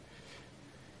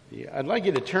Yeah, I'd like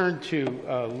you to turn to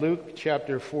Luke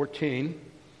chapter 14.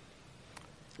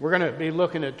 We're going to be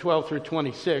looking at 12 through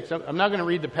 26. I'm not going to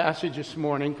read the passage this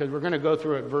morning because we're going to go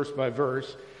through it verse by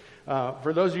verse.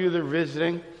 For those of you that are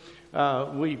visiting,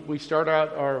 we start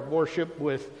out our worship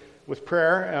with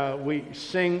prayer. We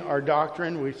sing our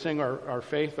doctrine. We sing our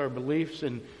faith, our beliefs,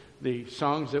 and the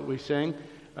songs that we sing.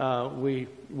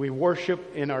 We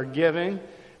worship in our giving.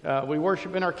 We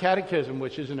worship in our catechism,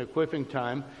 which is an equipping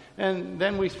time. And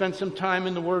then we spend some time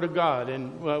in the Word of God.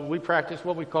 And we practice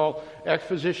what we call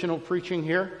expositional preaching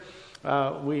here.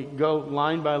 We go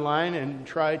line by line and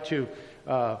try to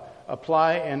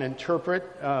apply and interpret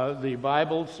the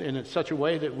Bibles in such a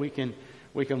way that we can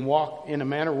walk in a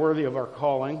manner worthy of our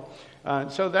calling.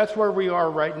 So that's where we are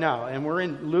right now. And we're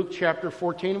in Luke chapter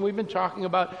 14. And we've been talking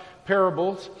about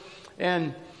parables.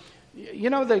 And you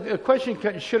know, the question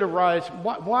should arise,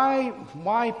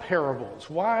 why parables?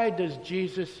 Why does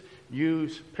Jesus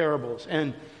use parables?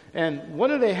 And what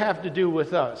do they have to do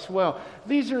with us? Well,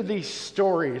 these are these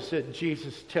stories that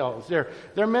Jesus tells. They're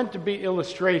meant to be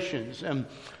illustrations. And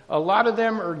a lot of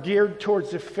them are geared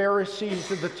towards the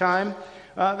Pharisees of the time.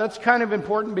 That's kind of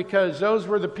important because those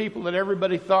were the people that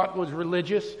everybody thought was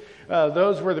religious.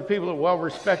 Those were the people that were well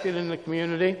respected in the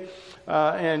community.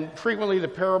 And frequently the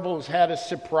parables had a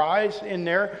surprise in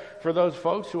there for those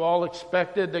folks who all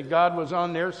expected that God was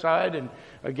on their side and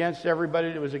against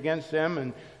everybody that was against them,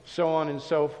 and so on and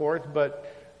so forth.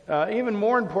 But even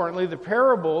more importantly, the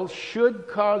parables should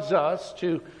cause us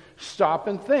to stop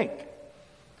and think.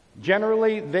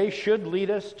 Generally, they should lead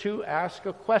us to ask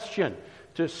a question,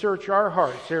 to search our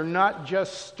hearts. They're not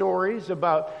just stories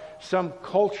about some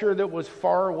culture that was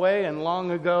far away and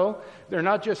long ago. They're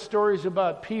not just stories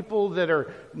about people that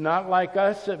are not like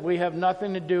us, that we have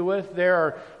nothing to do with. There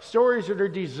are stories that are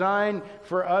designed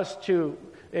for us to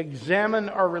examine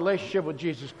our relationship with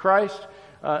Jesus Christ,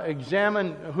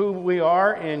 examine who we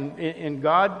are in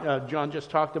God. John just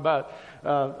talked about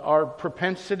our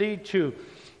propensity to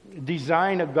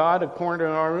design a God according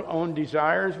to our own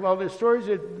desires. Well, there's stories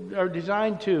that are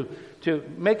designed to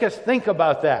make us think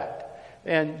about that.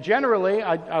 And generally,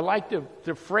 I like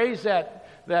to phrase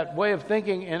that way of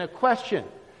thinking in a question.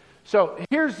 So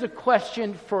here's the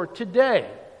question for today.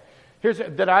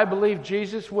 That I believe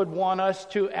Jesus would want us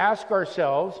to ask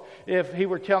ourselves if he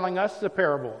were telling us the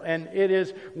parable. And it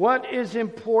is, what is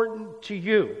important to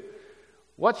you?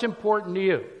 What's important to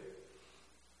you?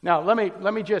 Now,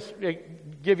 let me just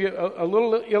give you a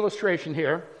little illustration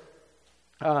here.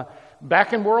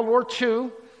 Back in World War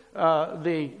II,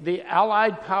 the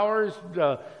Allied powers,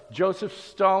 Joseph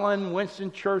Stalin,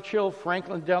 Winston Churchill,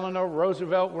 Franklin Delano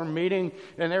Roosevelt were meeting,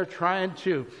 and they're trying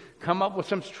to come up with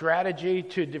some strategy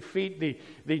to defeat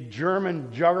the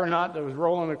German juggernaut that was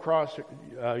rolling across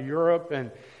Europe.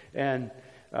 And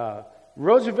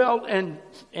Roosevelt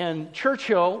and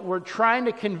Churchill were trying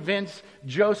to convince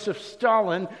Joseph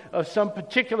Stalin of some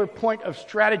particular point of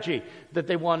strategy that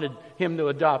they wanted him to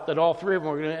adopt, that all three of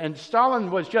them were going to. And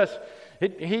Stalin was just...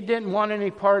 He didn't want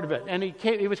any part of it. And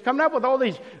he was coming up with all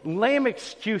these lame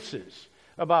excuses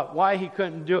about why he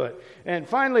couldn't do it. And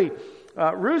finally,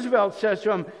 Roosevelt says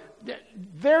to him,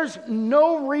 there's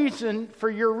no reason for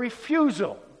your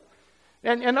refusal.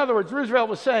 And in other words, Roosevelt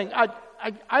was saying,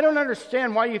 I don't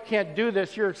understand why you can't do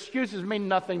this. Your excuses mean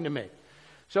nothing to me.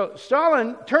 So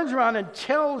Stalin turns around and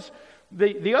tells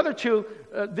the other two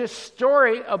this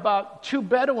story about two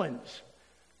Bedouins.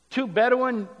 Two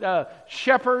Bedouin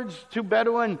shepherds, two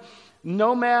Bedouin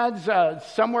nomads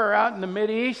somewhere out in the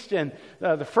Mideast. And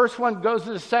the first one goes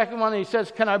to the second one and he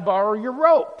says, can I borrow your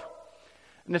rope?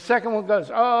 And the second one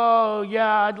goes, oh, yeah,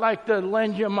 I'd like to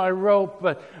lend you my rope,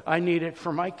 but I need it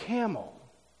for my camel.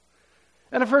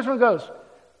 And the first one goes,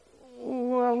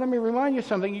 well, let me remind you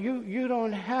something. You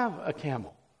don't have a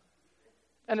camel.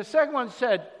 And the second one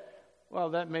said, well,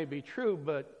 that may be true,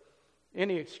 but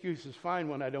any excuse is fine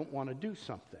when I don't want to do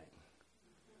something.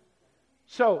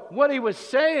 So what he was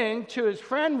saying to his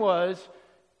friend was,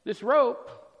 this rope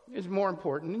is more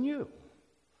important than you.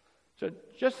 So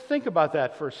just think about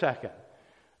that for a second.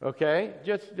 Okay?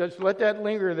 Just let that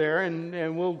linger there,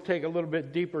 and we'll take a little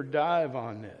bit deeper dive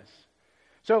on this.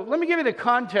 So let me give you the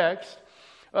context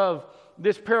of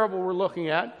this parable we're looking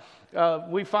at.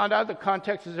 We found out that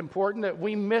context is important, that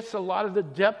we miss a lot of the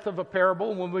depth of a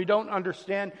parable when we don't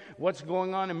understand what's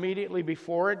going on immediately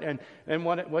before it and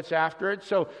what's after it.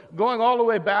 So going all the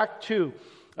way back to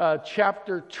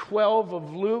chapter 12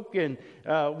 of Luke, and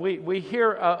we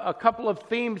hear a couple of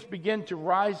themes begin to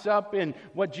rise up in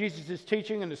what Jesus is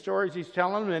teaching and the stories he's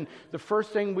telling. And the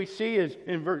first thing we see is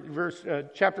in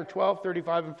chapter 12,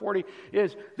 35 and 40,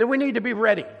 is that we need to be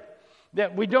ready.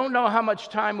 that we don't know how much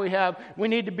time we have. We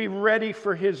need to be ready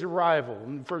for his arrival.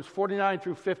 In verse 49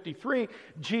 through 53,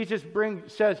 Jesus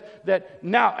says that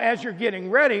now as you're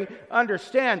getting ready,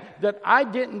 understand that I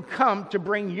didn't come to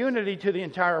bring unity to the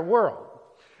entire world.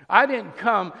 I didn't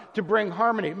come to bring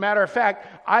harmony. Matter of fact,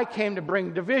 I came to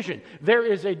bring division. There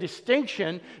is a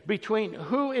distinction between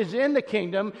who is in the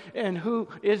kingdom and who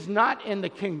is not in the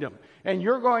kingdom. And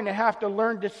you're going to have to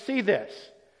learn to see this.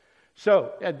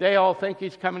 So they all think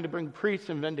he's coming to bring peace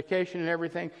and vindication and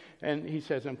everything. And he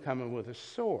says, I'm coming with a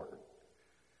sword.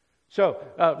 So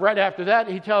right after that,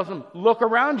 he tells them, look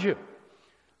around you.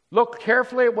 Look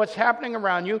carefully at what's happening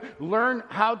around you. Learn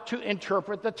how to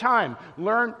interpret the time.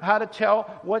 Learn how to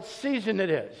tell what season it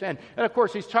is. And of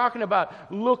course, he's talking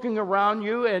about looking around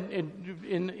you and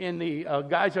in the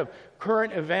guise of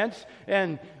current events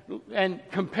and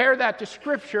compare that to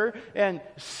Scripture and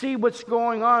see what's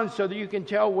going on so that you can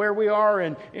tell where we are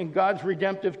in God's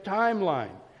redemptive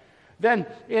timeline. Then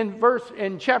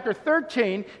in chapter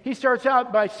 13, he starts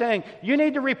out by saying, you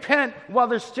need to repent while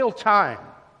there's still time.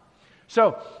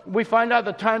 So we find out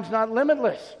the time's not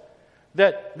limitless,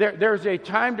 that there's a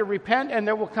time to repent and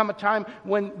there will come a time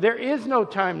when there is no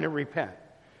time to repent.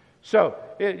 So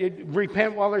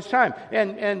repent while there's time.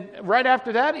 And right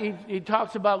after that, he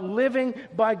talks about living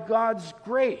by God's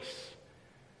grace.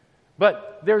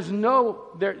 But there's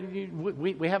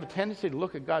we have a tendency to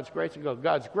look at God's grace and go,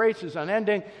 God's grace is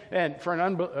unending, and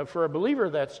for a believer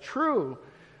that's true,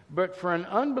 but for an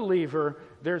unbeliever,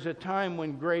 there's a time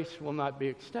when grace will not be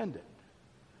extended.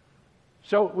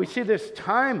 So we see this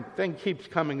time thing keeps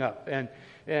coming up.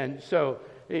 And so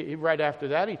right after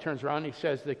that, he turns around and he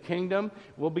says, the kingdom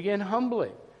will begin humbly.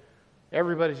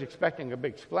 Everybody's expecting a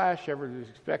big splash. Everybody's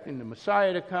expecting the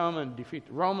Messiah to come and defeat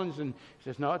the Romans. And he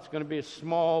says, no, it's going to be a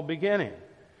small beginning.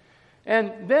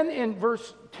 And then in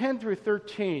verse 10 through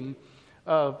 13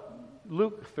 of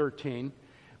Luke 13,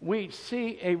 we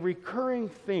see a recurring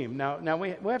theme. Now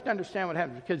we have to understand what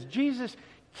happens, because Jesus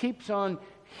keeps on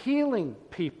healing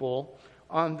people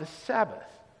on the Sabbath.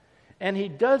 And he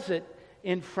does it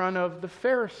in front of the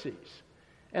Pharisees.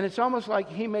 And it's almost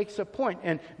like he makes a point.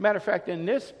 And matter of fact, in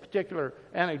this particular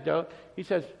anecdote, he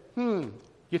says, you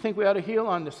think we ought to heal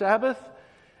on the Sabbath?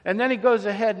 And then he goes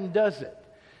ahead and does it.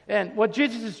 And what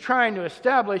Jesus is trying to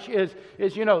establish is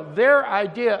their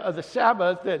idea of the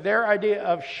Sabbath, their idea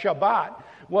of Shabbat,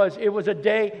 it was a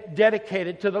day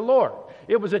dedicated to the Lord.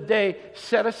 It was a day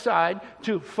set aside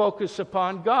to focus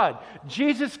upon God.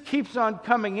 Jesus keeps on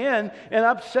coming in and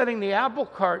upsetting the apple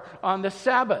cart on the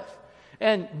Sabbath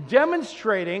and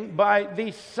demonstrating by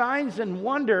these signs and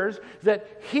wonders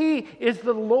that he is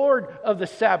the Lord of the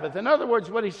Sabbath. In other words,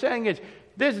 what he's saying is,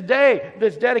 this day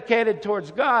that's dedicated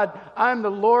towards God, I'm the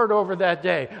Lord over that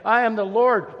day. I am the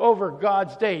Lord over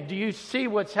God's day. Do you see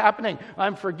what's happening?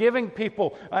 I'm forgiving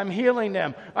people. I'm healing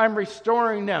them. I'm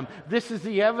restoring them. This is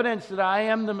the evidence that I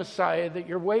am the Messiah that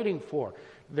you're waiting for.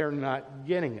 They're not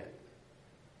getting it.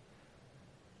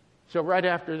 So right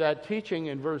after that teaching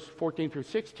in verse 14 through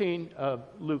 16 of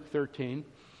Luke 13,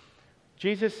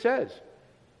 Jesus says,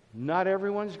 not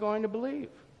everyone's going to believe.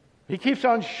 He keeps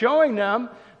on showing them.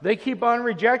 They keep on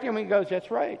rejecting him. He goes, that's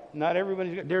right. Not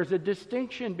everybody's. There's a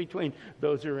distinction between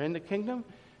those who are in the kingdom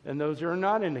and those who are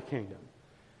not in the kingdom.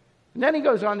 And then he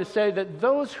goes on to say that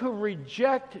those who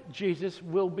reject Jesus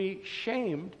will be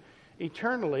shamed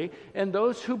eternally, and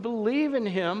those who believe in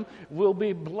him will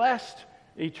be blessed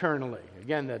eternally.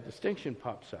 Again, that distinction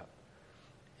pops up.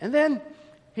 And then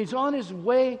he's on his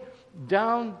way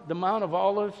down the Mount of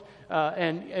Olives,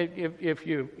 and if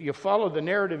you follow the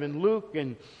narrative in Luke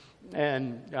and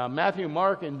Matthew,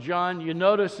 Mark, and John, you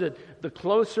notice that the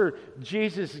closer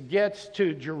Jesus gets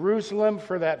to Jerusalem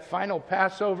for that final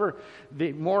Passover,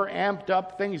 the more amped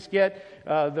up things get,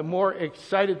 the more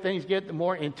excited things get, the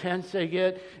more intense they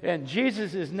get. And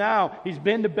Jesus he's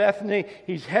been to Bethany,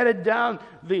 he's headed down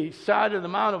the side of the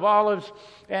Mount of Olives,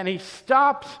 and he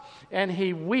stops and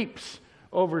he weeps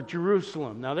over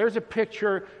Jerusalem. Now there's a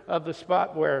picture of the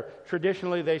spot where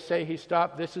traditionally they say he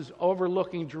stopped. This is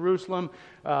overlooking Jerusalem.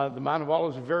 The Mount of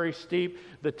Olives is very steep.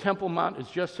 The Temple Mount is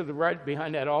just to the right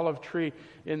behind that olive tree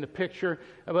in the picture.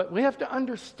 But we have to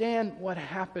understand what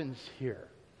happens here,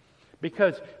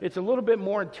 because it's a little bit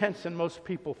more intense than most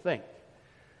people think.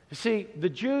 You see, the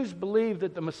Jews believe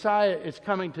that the Messiah is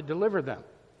coming to deliver them.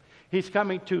 He's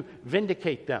coming to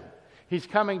vindicate them. He's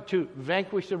coming to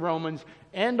vanquish the Romans,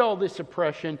 end all this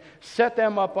oppression, set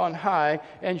them up on high,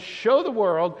 and show the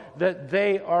world that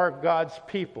they are God's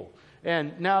people.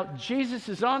 And now Jesus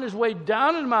is on his way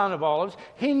down the Mount of Olives.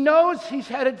 He knows he's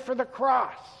headed for the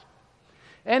cross.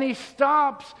 And he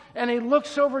stops and he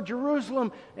looks over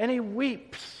Jerusalem and he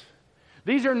weeps.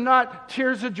 These are not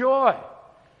tears of joy.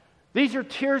 These are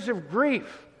tears of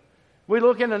grief. We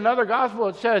look in another gospel,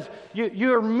 it says,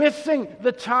 you're missing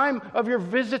the time of your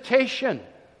visitation.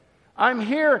 I'm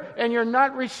here and you're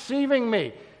not receiving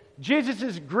me. Jesus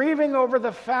is grieving over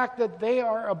the fact that they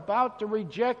are about to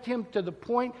reject him to the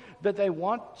point that they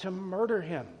want to murder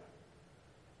him.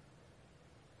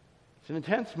 It's an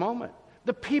intense moment.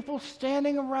 The people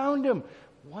standing around him.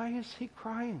 Why is he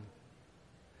crying?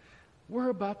 We're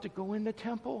about to go in the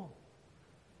temple.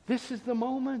 This is the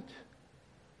moment.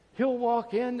 He'll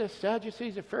walk in, the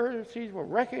Sadducees, the Pharisees will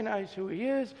recognize who he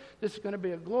is. This is going to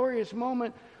be a glorious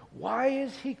moment. Why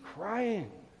is he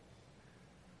crying?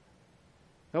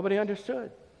 Nobody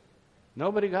understood.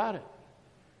 Nobody got it.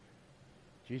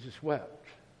 Jesus wept.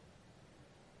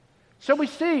 So we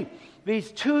see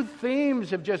these two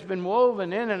themes have just been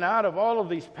woven in and out of all of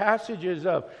these passages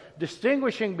of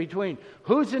distinguishing between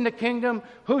who's in the kingdom,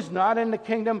 who's not in the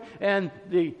kingdom, and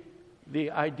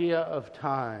the idea of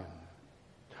time.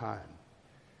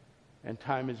 And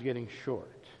time is getting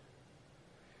short.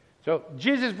 So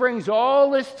Jesus brings all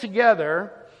this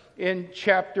together in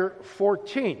chapter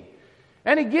 14.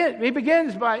 And he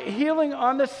begins by healing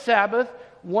on the Sabbath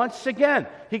once again.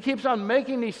 He keeps on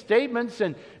making these statements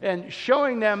and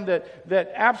showing them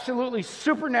that absolutely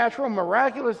supernatural,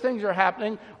 miraculous things are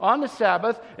happening on the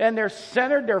Sabbath, and they're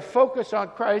centered, they're focused on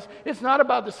Christ. It's not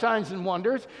about the signs and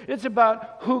wonders. It's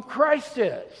about who Christ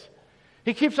is.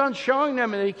 He keeps on showing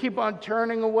them, and they keep on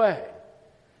turning away.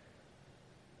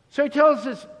 So he tells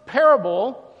this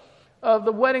parable of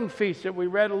the wedding feast that we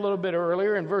read a little bit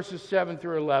earlier in verses 7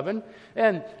 through 11.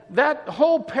 And that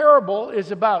whole parable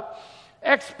is about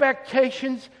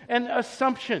expectations and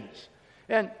assumptions.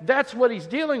 And that's what he's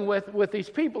dealing with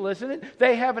these people, isn't it?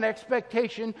 They have an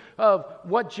expectation of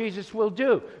what Jesus will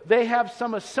do. They have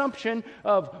some assumption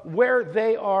of where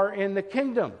they are in the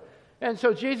kingdom. And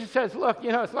so Jesus says, look,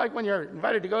 it's like when you're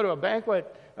invited to go to a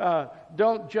banquet,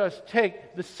 don't just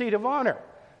take the seat of honor.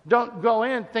 Don't go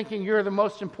in thinking you're the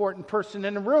most important person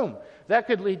in the room. That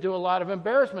could lead to a lot of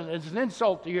embarrassment. It's an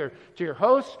insult to your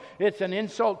host. It's an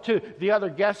insult to the other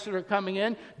guests that are coming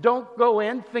in. Don't go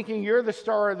in thinking you're the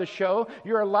star of the show.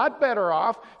 You're a lot better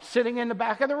off sitting in the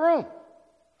back of the room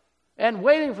and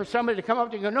waiting for somebody to come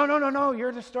up to you and go, no,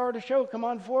 you're the star of the show. Come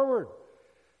on forward.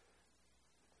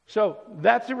 So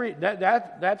that's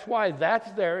why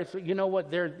that's there. It's, you know what?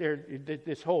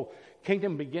 This whole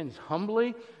kingdom begins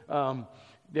humbly.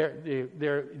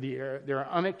 There are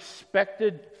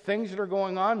unexpected things that are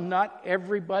going on. Not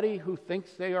everybody who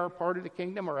thinks they are part of the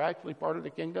kingdom are actually part of the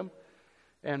kingdom.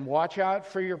 And watch out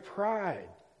for your pride.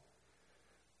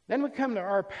 Then we come to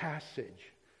our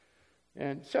passage.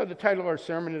 And so the title of our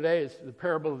sermon today is The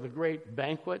Parable of the Great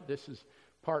Banquet. This is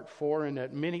part 4 in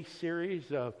that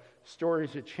mini-series of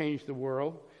stories that changed the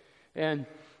world. And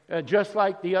just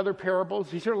like the other parables,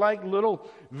 these are like little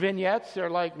vignettes. They're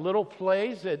like little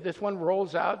plays. This one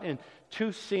rolls out in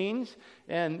 2 scenes.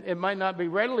 And it might not be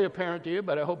readily apparent to you,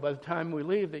 but I hope by the time we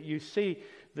leave that you see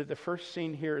that the first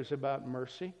scene here is about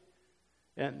mercy.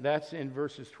 And that's in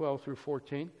verses 12 through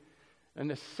 14. And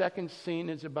the second scene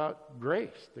is about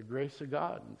grace, the grace of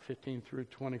God, in 15 through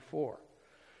 24.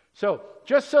 So,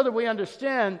 just so that we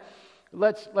understand,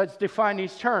 let's define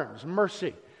these terms.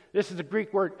 Mercy. This is the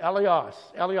Greek word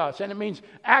eleos, and it means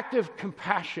active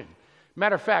compassion.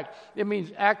 Matter of fact, it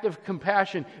means active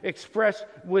compassion expressed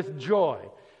with joy.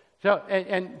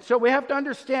 So we have to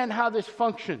understand how this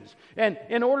functions. And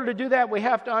in order to do that, we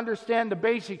have to understand the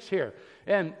basics here.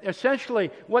 And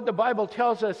essentially, what the Bible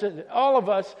tells us is that all of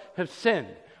us have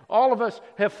sinned. All of us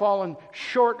have fallen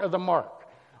short of the mark.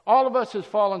 All of us have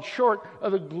fallen short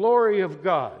of the glory of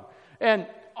God. And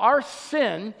our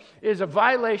sin is a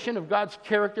violation of God's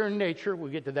character and nature.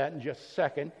 We'll get to that in just a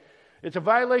second. It's a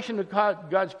violation of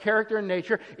God's character and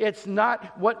nature. It's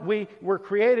not what we were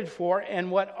created for.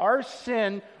 And what our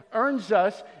sin earns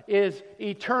us is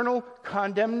eternal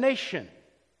condemnation.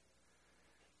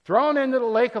 Thrown into the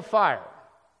lake of fire.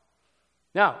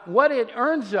 Now, what it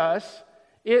earns us,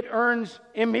 it earns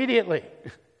immediately.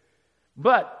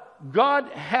 But God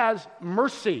has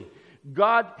mercy.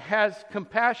 God has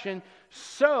compassion,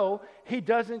 so He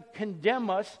doesn't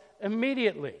condemn us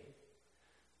immediately.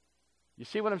 You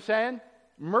see what I'm saying?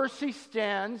 Mercy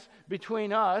stands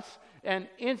between us and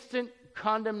instant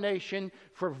condemnation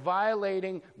for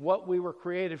violating what we were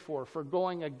created for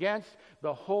going against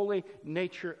the holy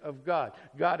nature of God.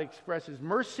 God expresses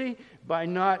mercy by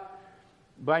not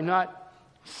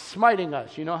smiting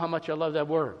us. You know how much I love that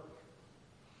word.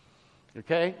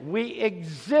 Okay? We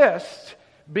exist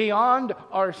beyond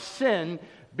our sin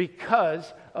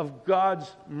because of God's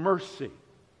mercy.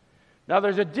 Now,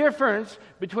 there's a difference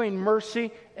between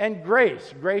mercy and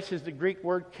grace. Grace is the Greek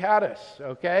word charis,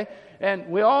 okay? And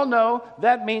we all know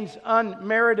that means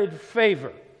unmerited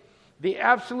favor. The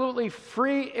absolutely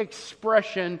free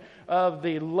expression of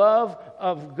the love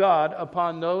of God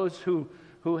upon those who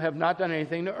have not done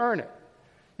anything to earn it.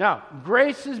 Now,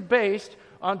 grace is based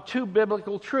on two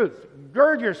biblical truths.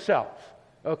 Gird yourself,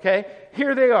 okay?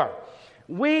 Here they are.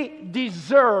 We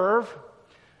deserve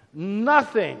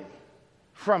nothing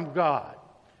from God.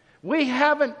 We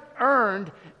haven't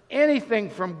earned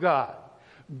anything from God.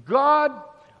 God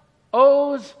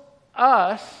owes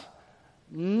us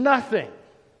nothing.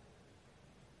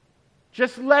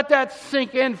 Just let that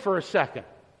sink in for a second.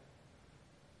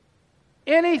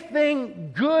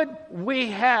 Anything good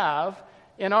we have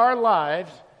in our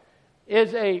lives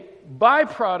is a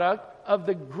byproduct of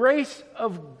the grace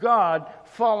of God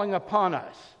falling upon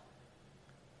us.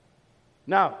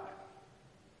 Now,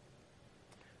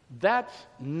 that's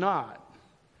not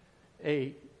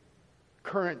a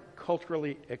current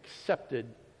culturally accepted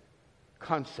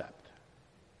concept.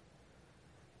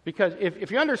 Because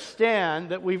if you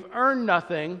understand that we've earned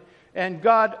nothing and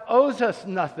God owes us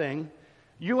nothing,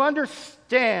 you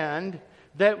understand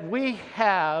that we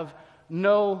have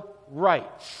no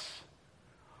rights.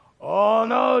 Oh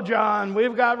no, John,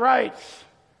 we've got rights.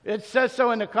 It says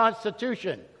so in the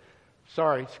Constitution.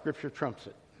 Sorry, Scripture trumps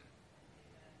it.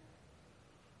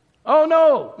 Oh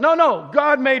no,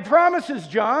 God made promises,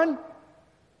 John.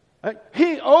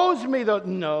 He owes me those.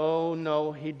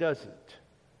 No, He doesn't.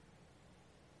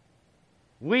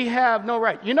 We have no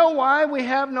right. You know why we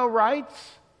have no rights?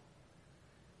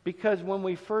 Because when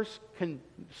we first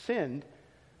sinned,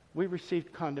 we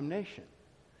received condemnation.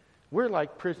 We're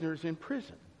like prisoners in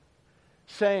prison,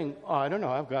 saying, "Oh, I don't know,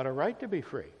 I've got a right to be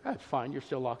free." That's fine, you're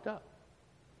still locked up.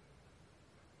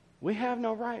 We have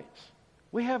no rights.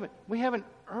 We haven't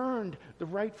earned the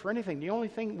right for anything. The only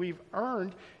thing we've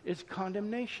earned is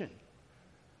condemnation.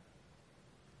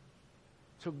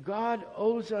 So God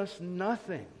owes us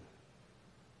nothing.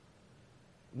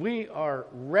 We are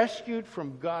rescued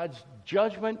from God's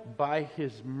judgment by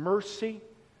His mercy,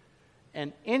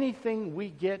 and anything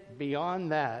we get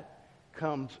beyond that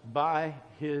comes by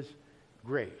His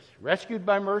grace. Rescued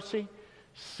by mercy,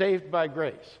 saved by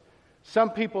grace.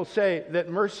 Some people say that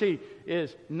mercy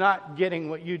is not getting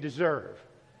what you deserve,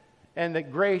 and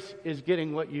that grace is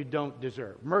getting what you don't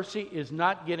deserve. Mercy is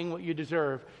not getting what you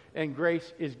deserve, and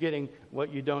grace is getting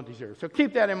what you don't deserve. So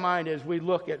keep that in mind as we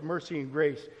look at mercy and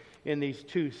grace in these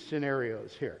two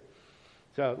scenarios here.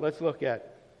 So let's look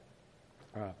at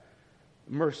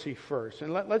mercy first.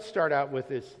 And let's start out with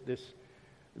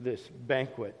this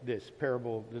banquet, this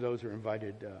parable to those who are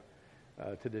invited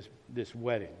to this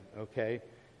wedding, okay?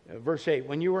 Verse 8,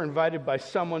 when you are invited by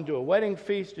someone to a wedding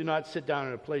feast, do not sit down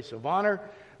in a place of honor,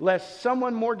 lest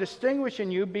someone more distinguished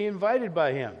than you be invited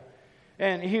by him.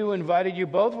 And he who invited you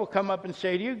both will come up and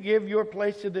say to you, give your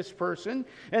place to this person,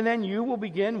 and then you will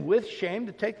begin with shame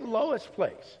to take the lowest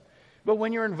place. But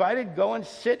when you're invited, go and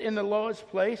sit in the lowest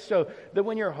place, so that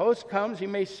when your host comes, he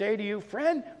may say to you,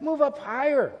 friend, move up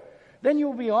higher. Then you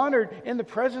will be honored in the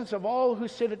presence of all who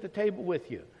sit at the table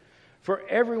with you. For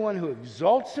everyone who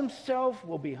exalts himself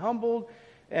will be humbled,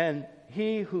 and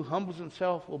he who humbles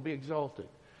himself will be exalted.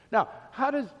 Now, how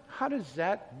does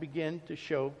that begin to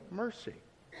show mercy?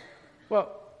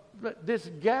 Well,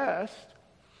 this guest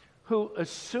who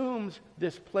assumes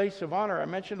this place of honor, I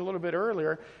mentioned a little bit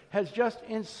earlier, has just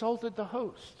insulted the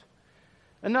host.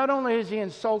 And not only has he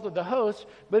insulted the host,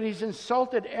 but he's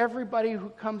insulted everybody who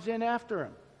comes in after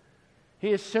him.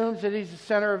 He assumes that he's the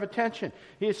center of attention.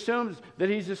 He assumes that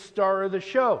he's the star of the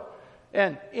show.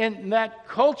 And in that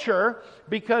culture,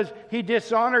 because he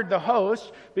dishonored the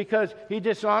host, because he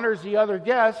dishonors the other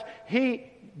guests,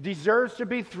 he deserves to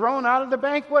be thrown out of the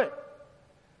banquet.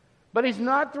 But he's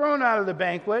not thrown out of the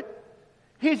banquet.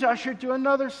 He's ushered to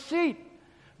another seat.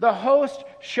 The host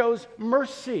shows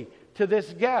mercy to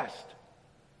this guest.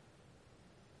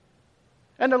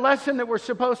 And the lesson that we're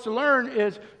supposed to learn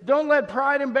is don't let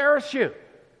pride embarrass you.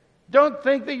 Don't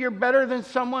think that you're better than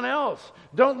someone else.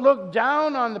 Don't look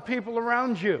down on the people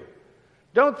around you.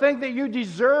 Don't think that you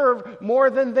deserve more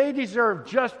than they deserve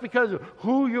just because of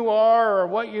who you are or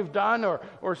what you've done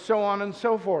or so on and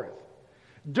so forth.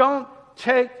 Don't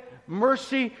take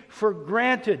mercy for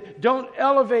granted. Don't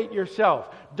elevate yourself.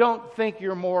 Don't think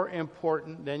you're more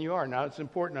important than you are. Now, it's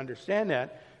important to understand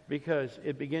that because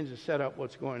it begins to set up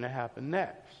what's going to happen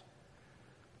next.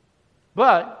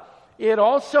 But it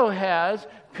also has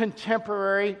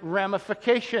contemporary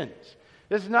ramifications.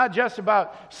 This is not just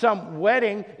about some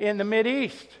wedding in the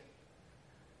Mideast.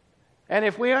 And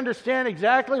if we understand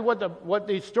exactly what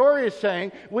the story is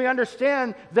saying, we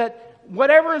understand that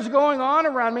whatever is going on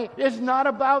around me is not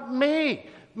about me.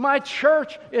 My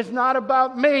church is not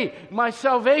about me. My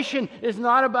salvation is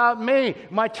not about me.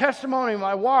 My testimony,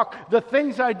 my walk, the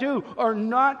things I do are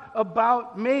not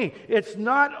about me. It's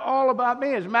not all about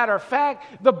me. As a matter of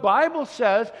fact, the Bible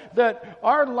says that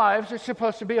our lives are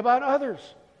supposed to be about others.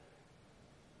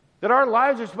 That our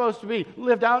lives are supposed to be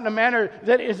lived out in a manner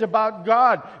that is about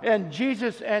God and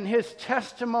Jesus and His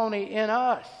testimony in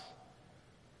us.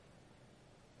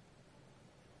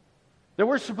 That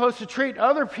we're supposed to treat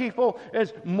other people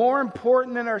as more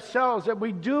important than ourselves. That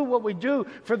we do what we do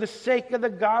for the sake of the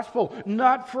gospel,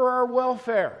 not for our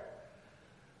welfare.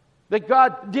 That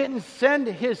God didn't send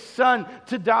His Son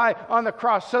to die on the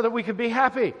cross so that we could be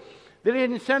happy. That He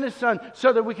didn't send His Son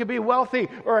so that we could be wealthy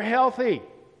or healthy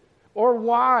or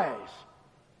wise.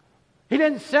 He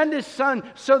didn't send His Son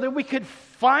so that we could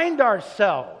find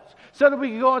ourselves, so that we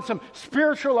could go on some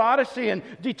spiritual odyssey and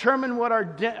determine what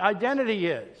our identity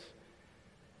is.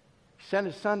 He sent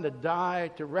His Son to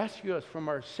die to rescue us from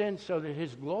our sins so that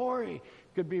His glory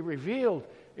could be revealed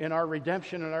in our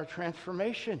redemption and our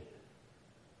transformation.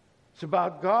 It's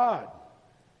about God.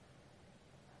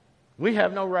 We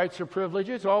have no rights or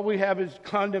privileges. All we have is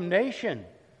condemnation.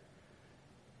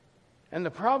 And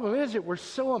the problem is that we're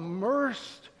so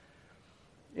immersed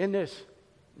in this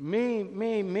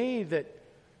me, that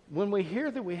when we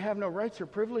hear that we have no rights or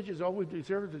privileges, all we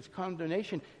deserve is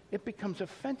condemnation, it becomes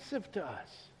offensive to us.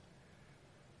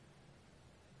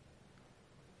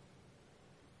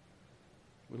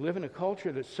 We live in a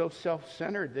culture that's so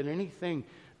self-centered that anything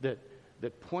that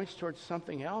points towards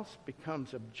something else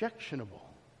becomes objectionable.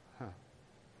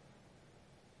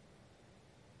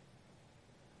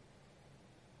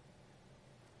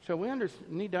 So we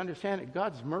need to understand that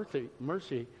God's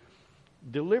mercy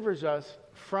delivers us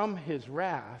from His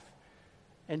wrath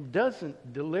and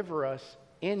doesn't deliver us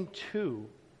into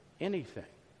anything.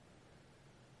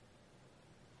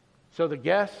 So the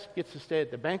guest gets to stay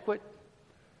at the banquet.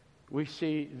 We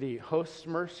see the host's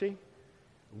mercy.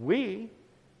 We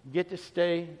get to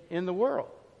stay in the world.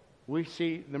 We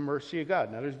see the mercy of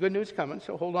God. Now there's good news coming,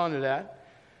 so hold on to that.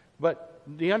 But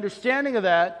the understanding of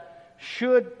that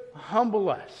should humble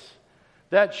us.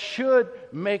 That should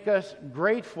make us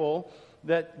grateful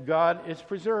that God is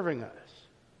preserving us.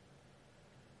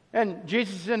 And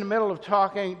Jesus is in the middle of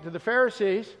talking to the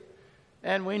Pharisees,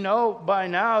 and we know by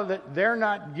now that they're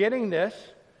not getting this.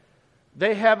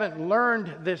 They haven't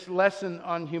learned this lesson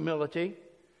on humility.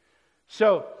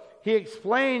 So He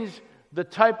explains the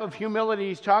type of humility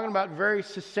He's talking about very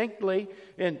succinctly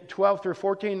in 12 through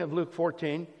 14 of Luke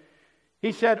 14.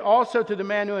 He said also to the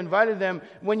man who invited them,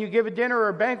 when you give a dinner or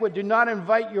a banquet, do not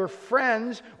invite your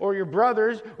friends or your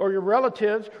brothers or your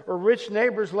relatives or rich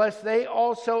neighbors, lest they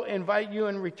also invite you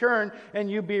in return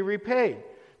and you be repaid.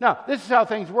 Now, this is how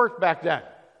things worked back then.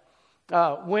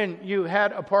 When you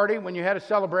had a party, when you had a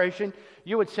celebration,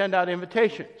 you would send out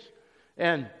invitations.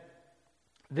 And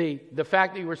the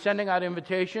fact that you were sending out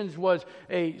invitations was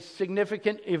a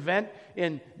significant event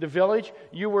in the village.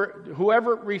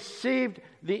 Whoever received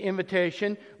the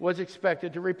invitation was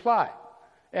expected to reply.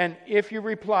 And if you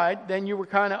replied, then you were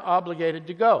kind of obligated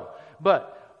to go.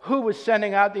 But who was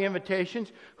sending out the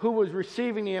invitations, who was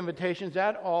receiving the invitations,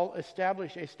 that all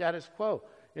established a status quo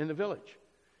in the village.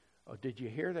 Oh, did you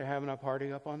hear they're having a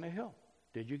party up on the hill?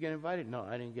 Did you get invited? No,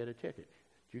 I didn't get a ticket.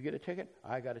 Did you get a ticket?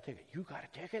 I got a ticket. You got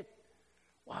a ticket?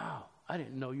 Wow, I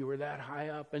didn't know you were that high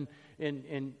up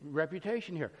in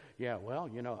reputation here. Yeah, well,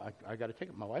 I got a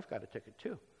ticket. My wife got a ticket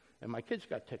too. And my kids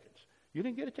got tickets. You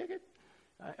didn't get a ticket?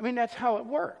 I mean, that's how it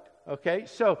worked. Okay,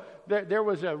 so there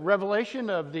was a revelation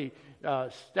of the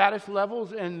status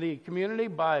levels in the community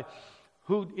by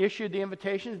who issued the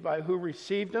invitations, by who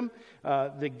received them.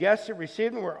 The guests that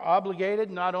received them were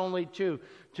obligated not only to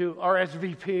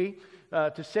RSVP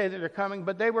to say that they're coming,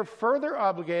 but they were further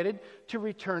obligated to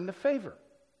return the favor.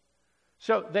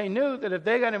 So they knew that if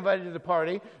they got invited to the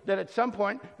party, that at some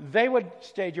point they would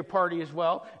stage a party as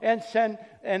well and send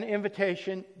an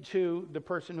invitation to the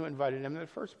person who invited them to the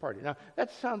first party. Now,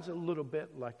 that sounds a little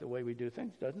bit like the way we do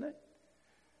things, doesn't it?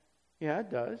 Yeah, it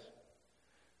does.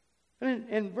 And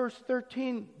in verse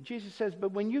 13, Jesus says,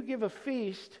 but when you give a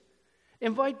feast,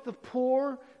 invite the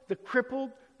poor, the crippled,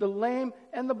 the lame,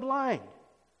 and the blind.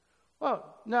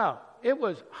 Well, now, it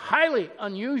was highly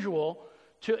unusual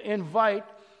to invite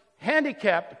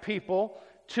handicapped people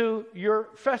to your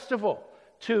festival,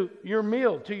 to your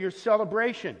meal, to your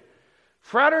celebration.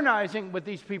 Fraternizing with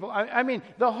these people. I mean,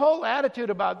 the whole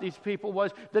attitude about these people was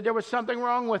that there was something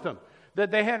wrong with them, that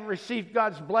they hadn't received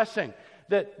God's blessing,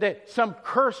 that some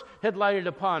curse had lighted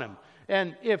upon them.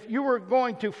 And if you were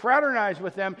going to fraternize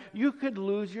with them, you could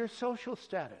lose your social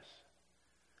status.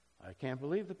 I can't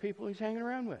believe the people he's hanging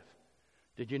around with.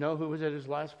 Did you know who was at his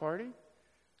last party?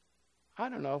 I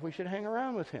don't know if we should hang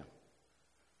around with him.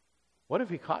 What if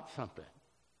he caught something?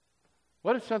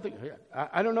 What if something...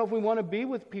 I don't know if we want to be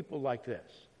with people like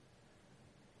this.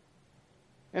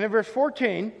 And in verse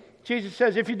 14, Jesus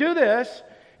says, if you do this,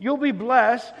 you'll be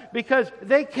blessed because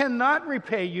they cannot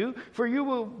repay you, for you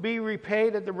will be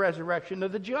repaid at the resurrection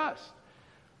of the just.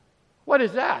 What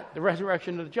is that? The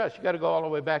resurrection of the just. You've got to go all the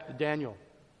way back to Daniel.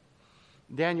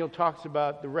 Daniel talks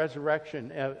about the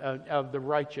resurrection of the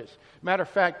righteous. Matter of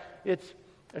fact, it's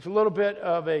a little bit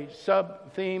of a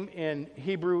sub-theme in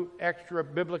Hebrew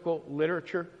extra-biblical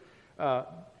literature.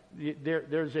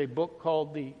 There's a book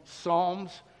called the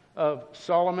Psalms of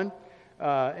Solomon.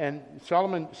 And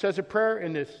Solomon says a prayer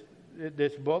in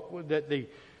this book that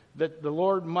the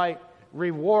Lord might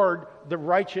reward the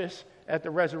righteous at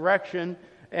the resurrection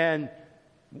and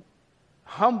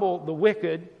humble the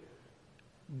wicked,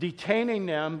 detaining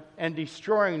them and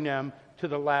destroying them to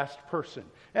the last person.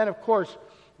 And of course,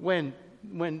 when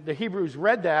the Hebrews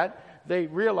read that, they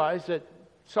realized that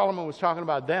Solomon was talking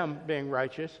about them being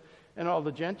righteous and all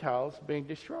the Gentiles being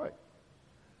destroyed.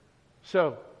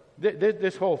 So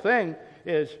this whole thing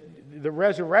is, the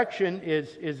resurrection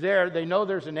is there. They know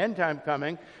there's an end time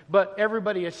coming, but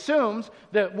everybody assumes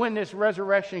that when this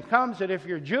resurrection comes, that if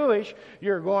you're Jewish,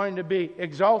 you're going to be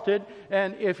exalted,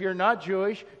 and if you're not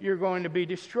Jewish, you're going to be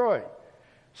destroyed.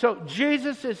 So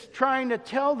Jesus is trying to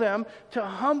tell them to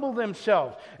humble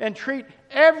themselves and treat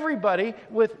everybody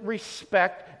with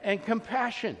respect and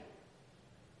compassion.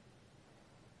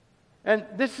 And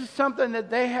this is something that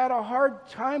they had a hard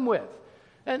time with.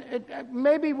 And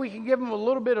maybe we can give them a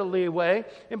little bit of leeway,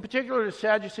 in particular the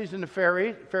Sadducees and the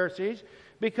Pharisees,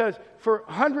 because for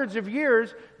hundreds of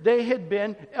years they had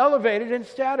been elevated in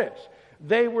status.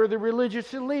 They were the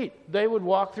religious elite. They would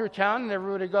walk through town and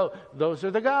everybody would go, those are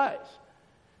the guys.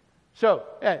 So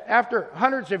after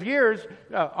hundreds of years,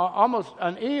 almost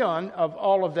an eon of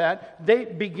all of that, they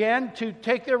began to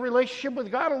take their relationship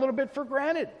with God a little bit for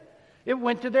granted. It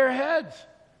went to their heads.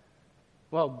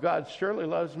 Well, God surely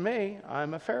loves me.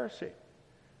 I'm a Pharisee.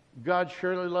 God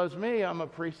surely loves me. I'm a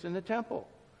priest in the temple.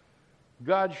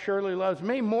 God surely loves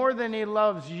me more than he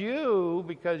loves you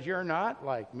because you're not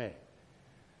like me.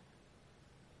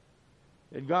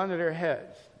 It had gone to their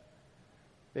heads.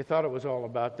 They thought it was all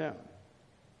about them.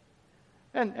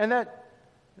 And that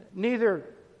neither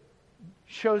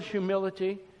shows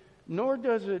humility, nor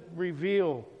does it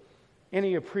reveal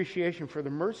any appreciation for the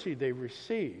mercy they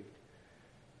received.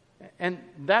 And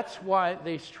that's why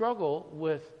they struggle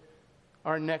with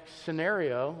our next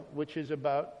scenario, which is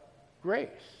about grace.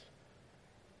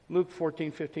 Luke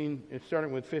 14:15,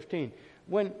 starting with 15.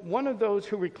 When one of those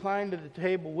who reclined at the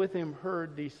table with him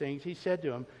heard these things, he said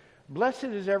to him, "Blessed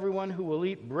is everyone who will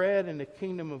eat bread in the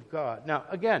kingdom of God." Now,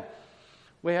 again,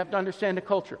 we have to understand the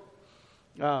culture.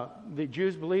 The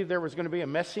Jews believed there was going to be a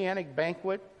messianic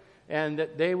banquet, and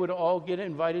that they would all get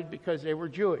invited because they were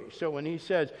Jewish. So when he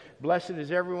says, "Blessed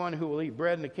is everyone who will eat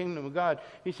bread in the kingdom of God,"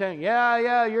 he's saying,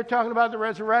 yeah, you're talking about the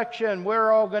resurrection.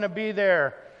 We're all going to be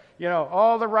there. You know,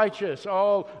 all the righteous,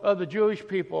 all of the Jewish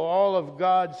people, all of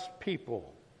God's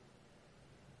people.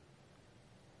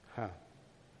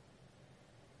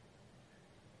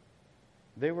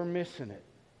 They were missing it.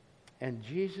 And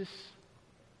Jesus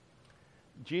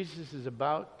is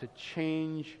about to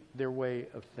change their way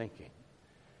of thinking.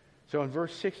 So in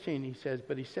verse 16 he says,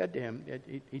 but he said to him,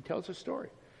 he tells a story.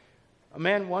 A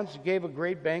man once gave a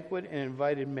great banquet and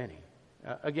invited many.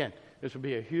 Again, this would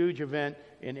be a huge event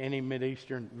in any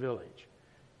Mideastern village.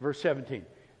 Verse 17,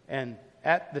 and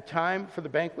at the time for the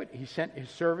banquet, he sent his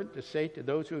servant to say to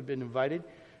those who had been invited,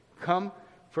 "Come,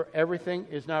 for everything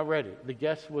is now ready." The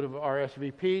guests would have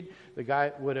RSVP'd. The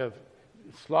guy would have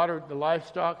slaughtered the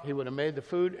livestock. He would have made the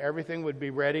food. Everything would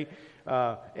be ready.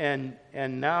 And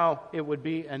now it would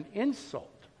be an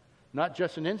insult, not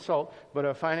just an insult, but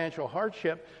a financial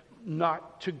hardship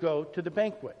not to go to the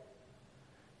banquet.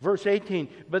 Verse 18,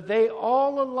 but they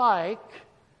all alike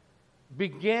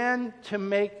began to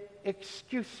make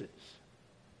excuses.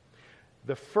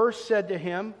 The first said to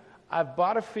him, "I've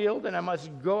bought a field and I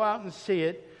must go out and see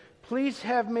it. Please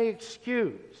have me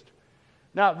excused."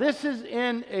 Now, this is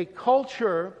in a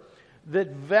culture that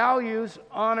values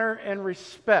honor and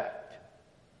respect.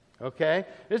 Okay?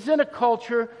 This is in a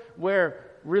culture where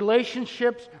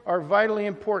relationships are vitally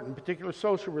important, particularly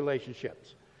social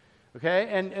relationships. Okay?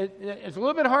 And it's a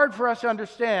little bit hard for us to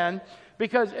understand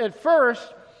because at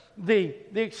first the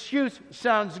excuse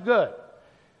sounds good.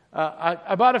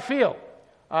 I bought a field.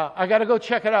 I got to go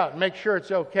check it out and make sure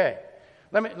it's okay.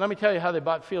 Let me tell you how they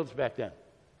bought fields back then.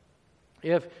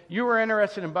 If you were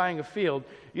interested in buying a field,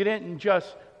 you didn't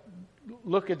just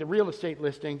look at the real estate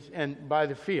listings and buy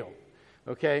the field.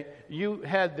 Okay? You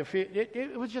had the field.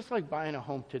 It was just like buying a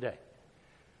home today.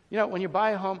 You know, when you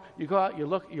buy a home, you go out,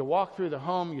 you walk through the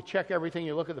home, you check everything,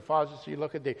 you look at the faucets, you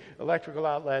look at the electrical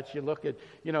outlets, you look at,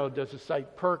 does the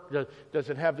site perk, does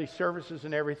it have these services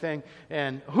and everything,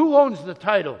 and who owns the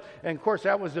title? And of course,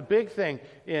 that was the big thing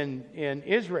in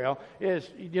Israel is,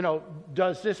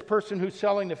 does this person who's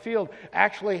selling the field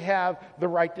actually have the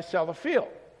right to sell the field?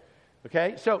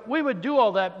 Okay, so we would do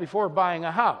all that before buying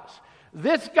a house.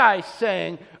 This guy's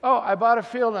saying, oh, I bought a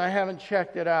field and I haven't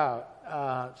checked it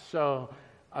out, so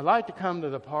I'd like to come to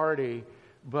the party,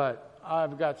 but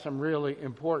I've got some really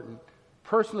important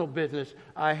personal business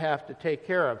I have to take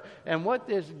care of. And what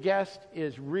this guest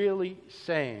is really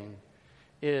saying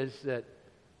is that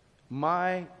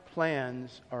my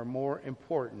plans are more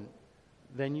important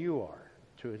than you are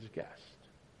to his guest.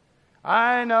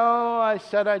 I know I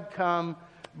said I'd come,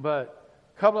 but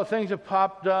a couple of things have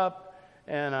popped up,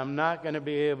 and I'm not going to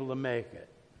be able to make it.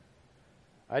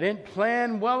 I didn't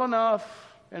plan well enough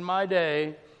in my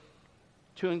day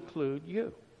to include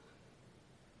you.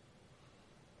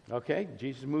 Okay,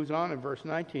 Jesus moves on in verse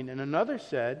 19. And another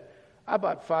said, I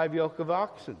bought 5 yoke of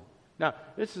oxen. Now,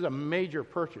 this is a major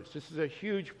purchase. This is a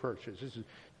huge purchase. This is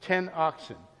 10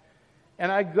 oxen. And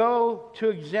I go to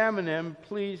examine them.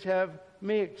 Please have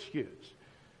me excused.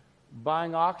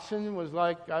 Buying oxen was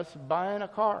like us buying a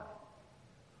car.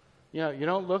 You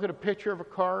don't look at a picture of a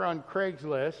car on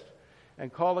Craigslist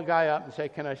and call the guy up and say,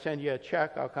 can I send you a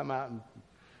check? I'll come out and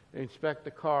inspect the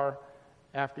car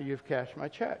after you've cashed my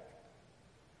check.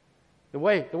 The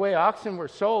way oxen were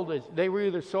sold is they were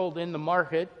either sold in the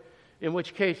market, in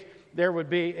which case there would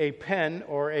be a pen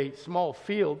or a small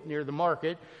field near the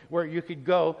market where you could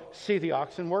go see the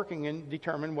oxen working and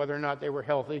determine whether or not they were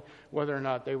healthy, whether or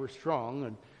not they were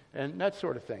strong, and that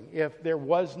sort of thing. If there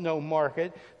was no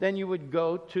market, then you would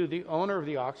go to the owner of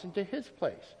the oxen to his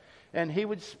place. And he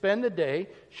would spend the day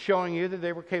showing you that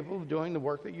they were capable of doing the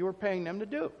work that you were paying them to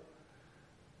do.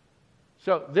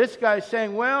 So this guy's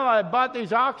saying, well, I bought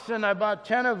these oxen, I bought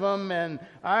 10 of them, and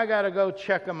I got to go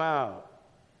check them out.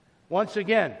 Once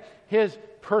again, his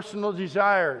personal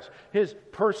desires, his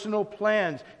personal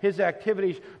plans, his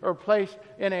activities are placed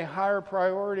in a higher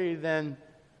priority than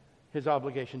his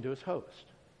obligation to his host.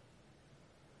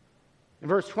 In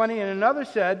verse 20, and another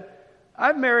said,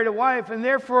 I've married a wife, and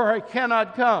therefore I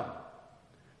cannot come.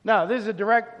 Now, this is a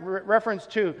direct reference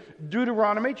to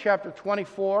Deuteronomy chapter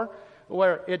 24,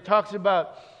 where it talks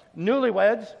about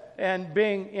newlyweds and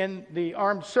being in the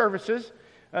armed services.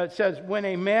 It says, when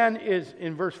a man is,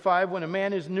 in verse 5, when a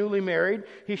man is newly married,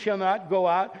 he shall not go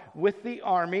out with the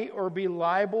army or be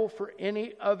liable for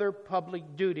any other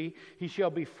public duty. He shall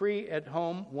be free at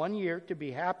home 1 year to be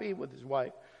happy with his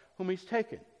wife, whom he's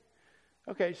taken.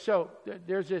 Okay, so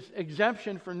there's this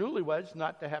exemption for newlyweds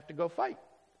not to have to go fight.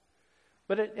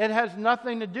 But it has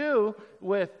nothing to do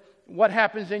with what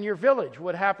happens in your village,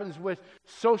 what happens with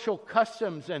social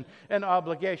customs and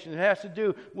obligations. It has to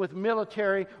do with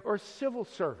military or civil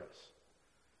service.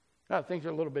 Now, things are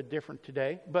a little bit different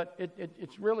today, but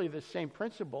it's really the same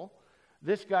principle.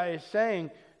 This guy is saying,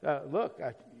 look,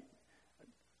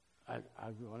 I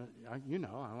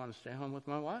want to stay home with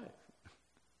my wife.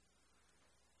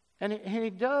 And he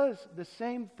does the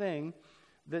same thing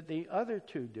that the other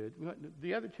two did.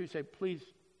 The other two say, please,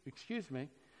 excuse me.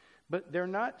 But they're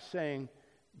not saying,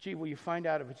 gee, will you find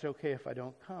out if it's okay if I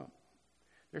don't come?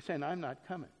 They're saying, I'm not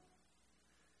coming.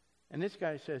 And this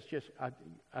guy says,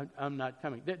 I'm not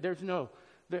coming. There's no,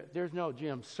 gee,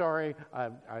 I'm sorry.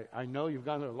 I know you've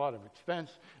gone to a lot of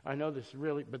expense. I know this is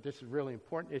really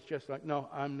important. It's just like, no,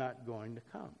 I'm not going to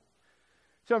come.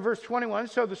 So in verse 21,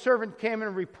 so the servant came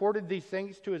and reported these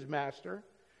things to his master.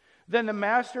 Then the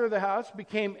master of the house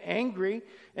became angry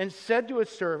and said to his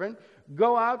servant,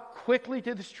 go out quickly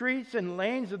to the streets and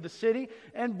lanes of the city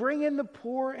and bring in the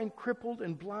poor and crippled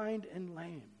and blind and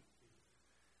lame.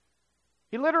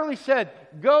 He literally said,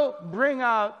 go bring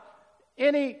out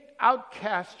any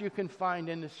outcast you can find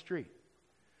in the street.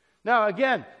 Now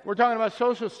again, we're talking about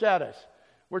social status.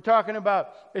 We're talking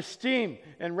about esteem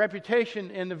and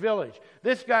reputation in the village.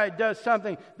 This guy does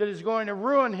something that is going to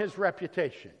ruin his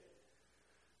reputation.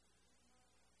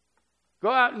 Go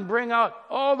out and bring out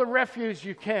all the refuse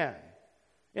you can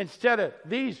instead of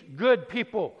these good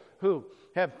people who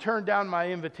have turned down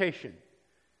my invitation.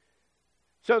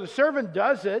 So the servant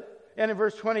does it, and in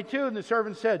verse 22, and the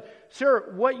servant said,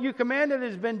 sir, what you commanded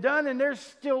has been done, and there's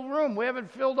still room. We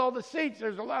haven't filled all the seats.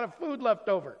 There's a lot of food left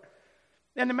over.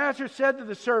 And the master said to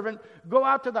the servant, go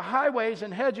out to the highways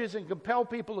and hedges and compel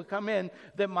people to come in,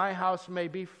 that my house may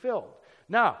be filled.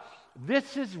 Now,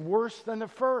 this is worse than the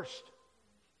first.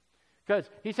 Because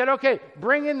he said, okay,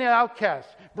 bring in the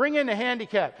outcasts, bring in the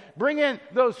handicapped, bring in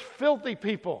those filthy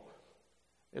people.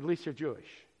 At least they're Jewish.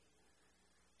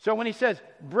 So when he says,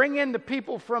 bring in the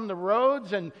people from the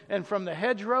roads and from the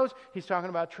hedgerows, he's talking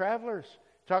about travelers,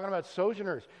 talking about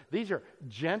sojourners. These are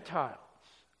Gentiles.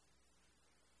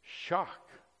 Shock.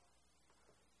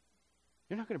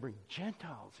 You're not going to bring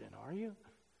Gentiles in, are you?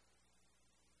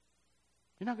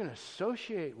 You're not going to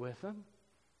associate with them.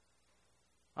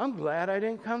 I'm glad I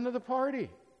didn't come to the party.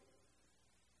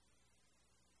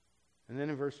 And then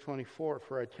in verse 24,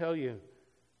 for I tell you,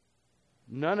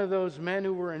 none of those men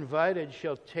who were invited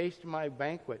shall taste my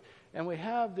banquet. And we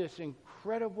have this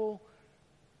incredible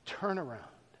turnaround.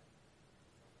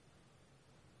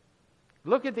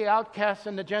 Look at the outcasts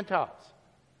and the Gentiles.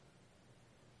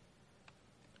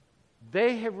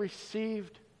 They have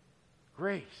received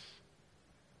grace.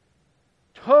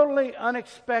 Totally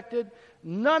unexpected.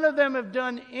 None of them have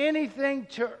done anything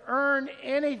to earn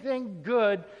anything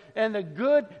good, and the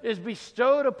good is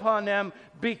bestowed upon them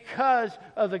because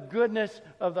of the goodness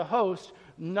of the host,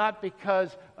 not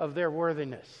because of their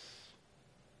worthiness.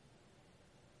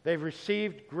 They've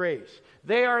received grace.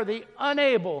 They are the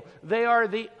unable, they are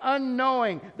the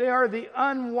unknowing, they are the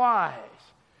unwise.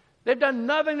 They've done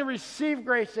nothing to receive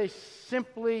grace, they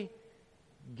simply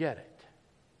get it.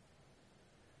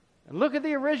 And look at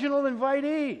the original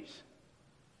invitees.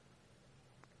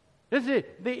 This is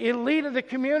the elite of the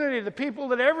community, the people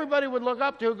that everybody would look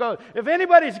up to who go, if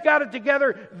anybody's got it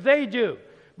together, they do.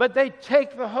 But they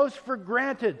take the host for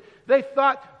granted. They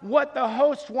thought what the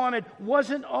host wanted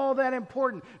wasn't all that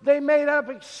important. They made up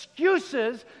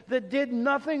excuses that did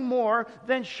nothing more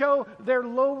than show their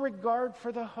low regard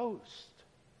for the host.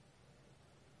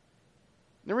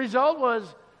 The result was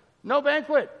no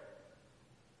banquet.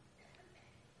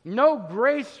 No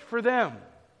grace for them.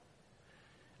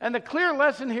 And the clear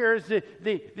lesson here is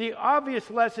the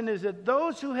obvious lesson is that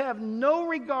those who have no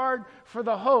regard for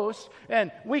the host,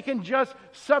 and we can just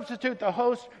substitute the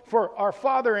host for our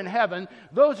Father in heaven,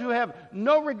 those who have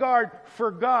no regard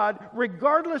for God,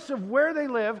 regardless of where they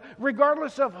live,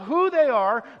 regardless of who they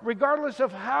are, regardless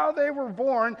of how they were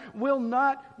born, will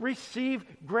not receive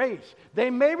grace. They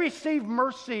may receive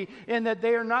mercy in that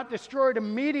they are not destroyed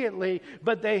immediately,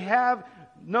 but they have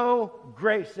no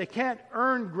grace. They can't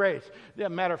earn grace. As a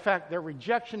matter of fact, their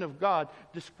rejection of God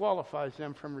disqualifies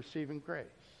them from receiving grace.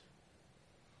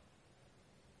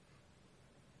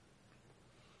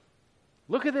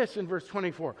 Look at this in verse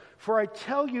 24. For I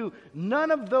tell you, none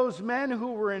of those men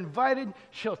who were invited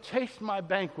shall taste my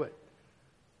banquet.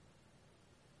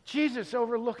 Jesus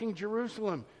overlooking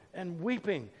Jerusalem and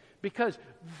weeping, because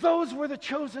those were the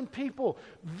chosen people.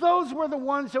 Those were the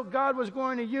ones that God was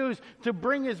going to use to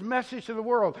bring His message to the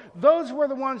world. Those were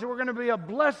the ones that were going to be a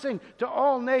blessing to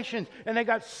all nations. And they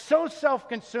got so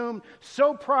self-consumed,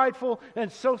 so prideful,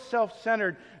 and so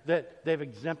self-centered that they've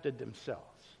exempted themselves.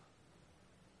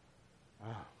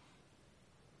 Wow.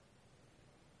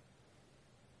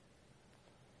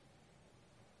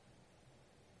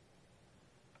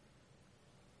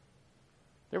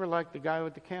 They were like the guy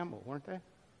with the camel, weren't they?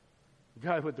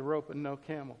 Guy with the rope and no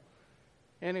camel.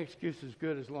 Any excuse is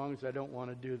good as long as I don't want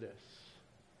to do this.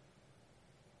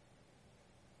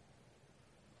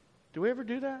 Do we ever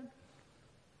do that?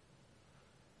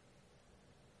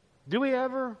 Do we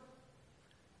ever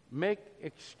make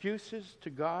excuses to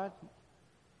God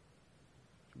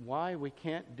why we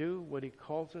can't do what He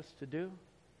calls us to do?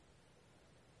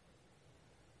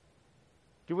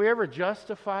 Do we ever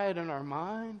justify it in our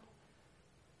mind?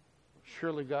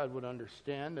 Surely God would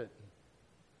understand that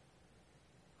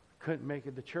I couldn't make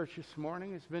it to church this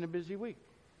morning. It's been a busy week.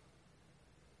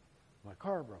 My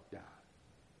car broke down.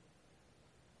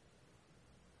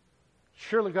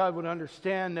 Surely God would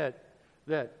understand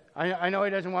that I know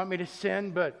He doesn't want me to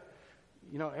sin, but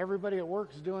everybody at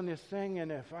work is doing this thing,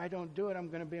 and if I don't do it, I'm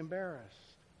going to be embarrassed.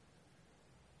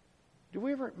 Do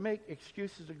we ever make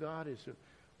excuses to God as to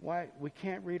why we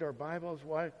can't read our Bibles,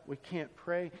 why we can't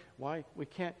pray, why we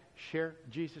can't share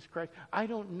Jesus Christ? I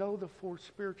don't know the 4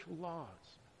 spiritual laws.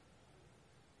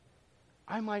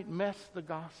 I might mess the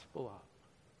gospel up.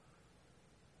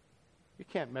 You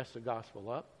can't mess the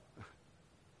gospel up.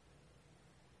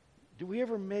 Do we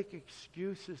ever make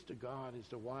excuses to God as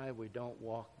to why we don't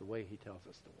walk the way He tells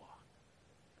us to walk?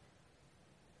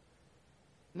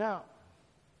 Now,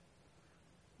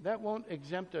 that won't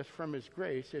exempt us from His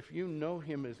grace. If you know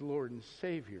Him as Lord and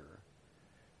Savior,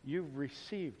 you've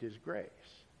received His grace.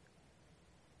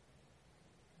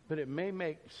 but it may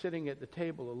make sitting at the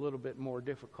table a little bit more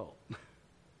difficult.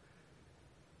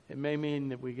 It may mean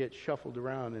that we get shuffled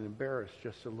around and embarrassed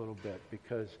just a little bit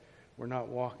because we're not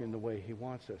walking the way He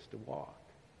wants us to walk.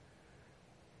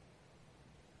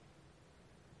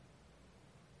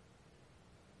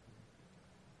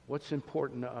 What's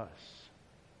important to us?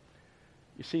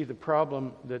 You see, the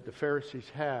problem that the Pharisees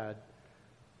had,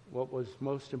 what was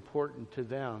most important to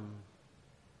them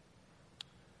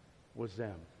was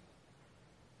them.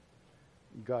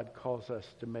 God calls us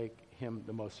to make Him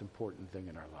the most important thing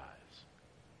in our lives.